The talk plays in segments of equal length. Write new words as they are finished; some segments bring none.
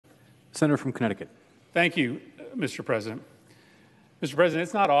Senator from Connecticut. Thank you, Mr. President. Mr. President,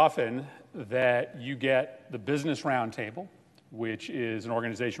 it's not often that you get the Business Roundtable, which is an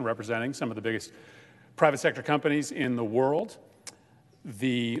organization representing some of the biggest private sector companies in the world,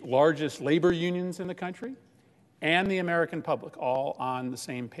 the largest labor unions in the country, and the American public all on the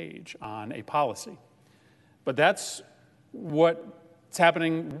same page on a policy. But that's what's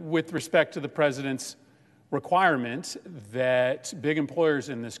happening with respect to the president's requirement that big employers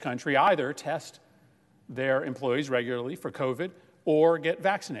in this country either test their employees regularly for COVID or get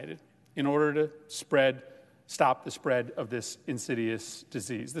vaccinated in order to stop the spread of this insidious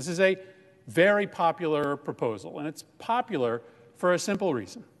disease. This is a very popular proposal, and it's popular for a simple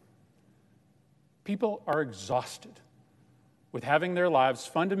reason. People are exhausted with having their lives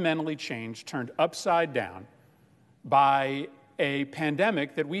fundamentally changed, turned upside down by a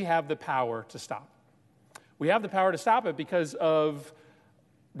pandemic that we have the power to stop. We have the power to stop it because of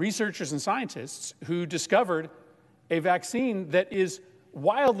researchers and scientists who discovered a vaccine that is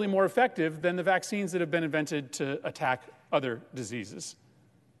wildly more effective than the vaccines that have been invented to attack other diseases.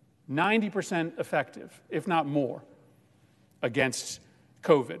 90% effective, if not more, against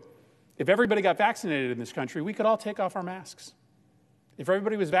COVID. If everybody got vaccinated in this country, we could all take off our masks. If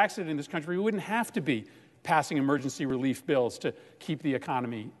everybody was vaccinated in this country, we wouldn't have to be passing emergency relief bills to keep the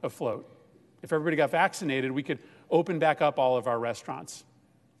economy afloat. If everybody got vaccinated, we could open back up all of our restaurants.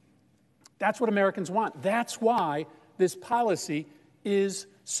 That's what Americans want. That's why this policy is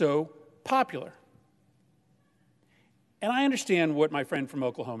so popular. And I understand what my friend from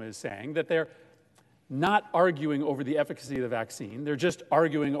Oklahoma is saying, that they're not arguing over the efficacy of the vaccine. They're just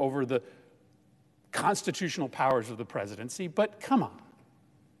arguing over the constitutional powers of the presidency. But come on.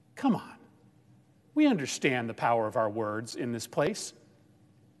 We understand the power of our words in this place.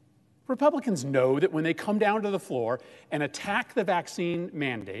 Republicans know that when they come down to the floor and attack the vaccine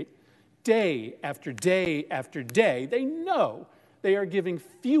mandate, day after day after day, they know they are giving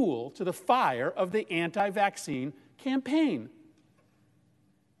fuel to the fire of the anti-vaccine campaign.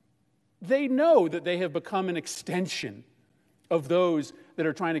 They know that they have become an extension of those that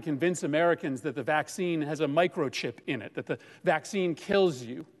are trying to convince Americans that the vaccine has a microchip in it, that the vaccine kills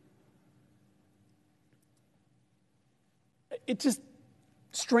you. It just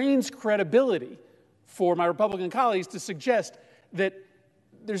strains credibility for my Republican colleagues to suggest that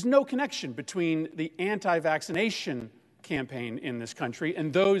there's no connection between the anti-vaccination campaign in this country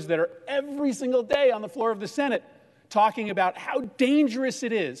and those that are every single day on the floor of the Senate talking about how dangerous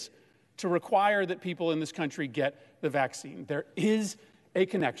it is to require that people in this country get the vaccine. There is a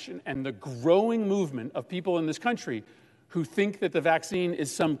connection, and the growing movement of people in this country who think that the vaccine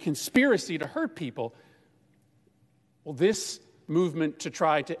is some conspiracy to hurt people, well, this movement to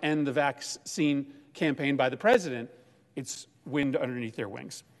try to end the vaccine campaign by the president, it's wind underneath their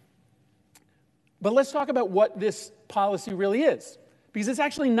wings. But let's talk about what this policy really is, because it's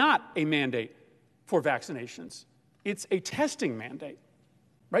actually not a mandate for vaccinations. It's a testing mandate,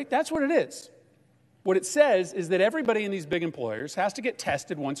 right? That's what it is. What it says is that everybody in these big employers has to get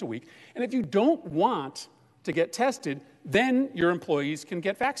tested once a week, and if you don't want to get tested, then your employees can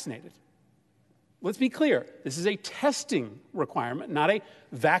get vaccinated. Let's be clear, this is a testing requirement, not a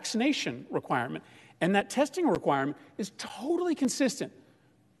vaccination requirement. And that testing requirement is totally consistent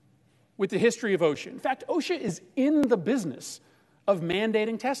with the history of OSHA. In fact, OSHA is in the business of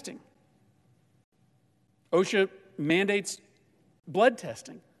mandating testing. OSHA mandates blood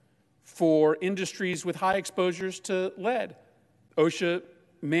testing for industries with high exposures to lead. OSHA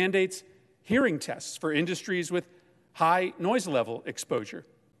mandates hearing tests for industries with high noise level exposure.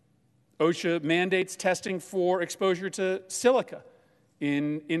 OSHA mandates testing for exposure to silica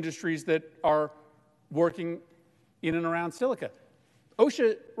in industries that are working in and around silica.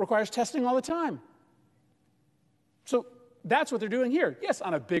 OSHA requires testing all the time. So that's what they're doing here. Yes,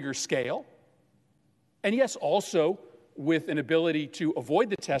 on a bigger scale. And yes, also with an ability to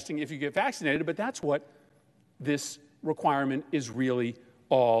avoid the testing if you get vaccinated, but that's what this requirement is really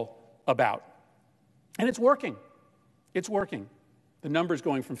all about. And it's working. It's working. The number's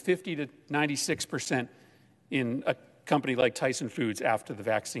going from 50 to 96% in a company like Tyson Foods after the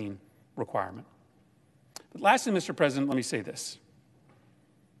vaccine requirement. But lastly, Mr. President, let me say this.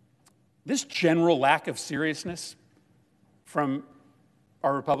 This general lack of seriousness from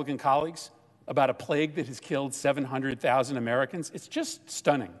our Republican colleagues about a plague that has killed 700,000 Americans, it's just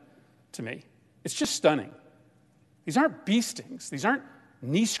stunning to me. It's just stunning. These aren't bee stings. These aren't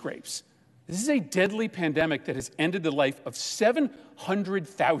knee scrapes. This is a deadly pandemic that has ended the life of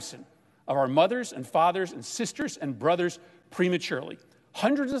 700,000 of our mothers and fathers and sisters and brothers prematurely.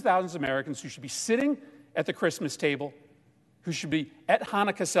 Hundreds of thousands of Americans who should be sitting at the Christmas table who should be at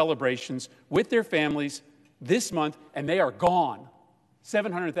Hanukkah celebrations with their families this month, and they are gone.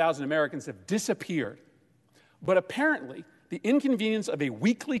 700,000 Americans have disappeared. But apparently, the inconvenience of a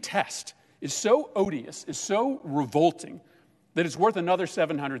weekly test is so odious, is so revolting, that it's worth another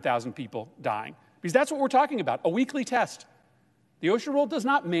 700,000 people dying. Because that's what we're talking about, a weekly test. The OSHA rule does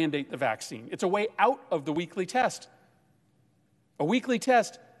not mandate the vaccine. It's a way out of the weekly test. A weekly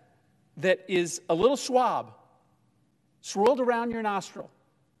test that is a little swab swirled around your nostril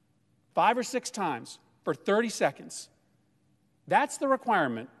 5 or 6 times for 30 seconds. That's the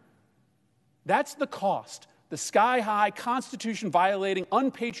requirement. That's the cost. The sky-high, Constitution-violating,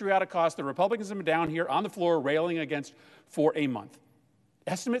 unpatriotic cost the Republicans have been down here on the floor railing against for a month.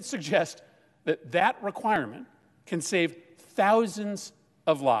 Estimates suggest that that requirement can save thousands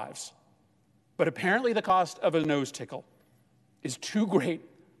of lives. But apparently the cost of a nose tickle is too great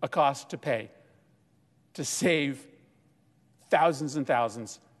a cost to pay to save thousands and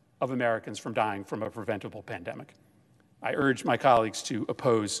thousands of Americans from dying from a preventable pandemic. I urge my colleagues to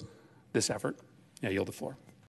oppose this effort. I yield the floor.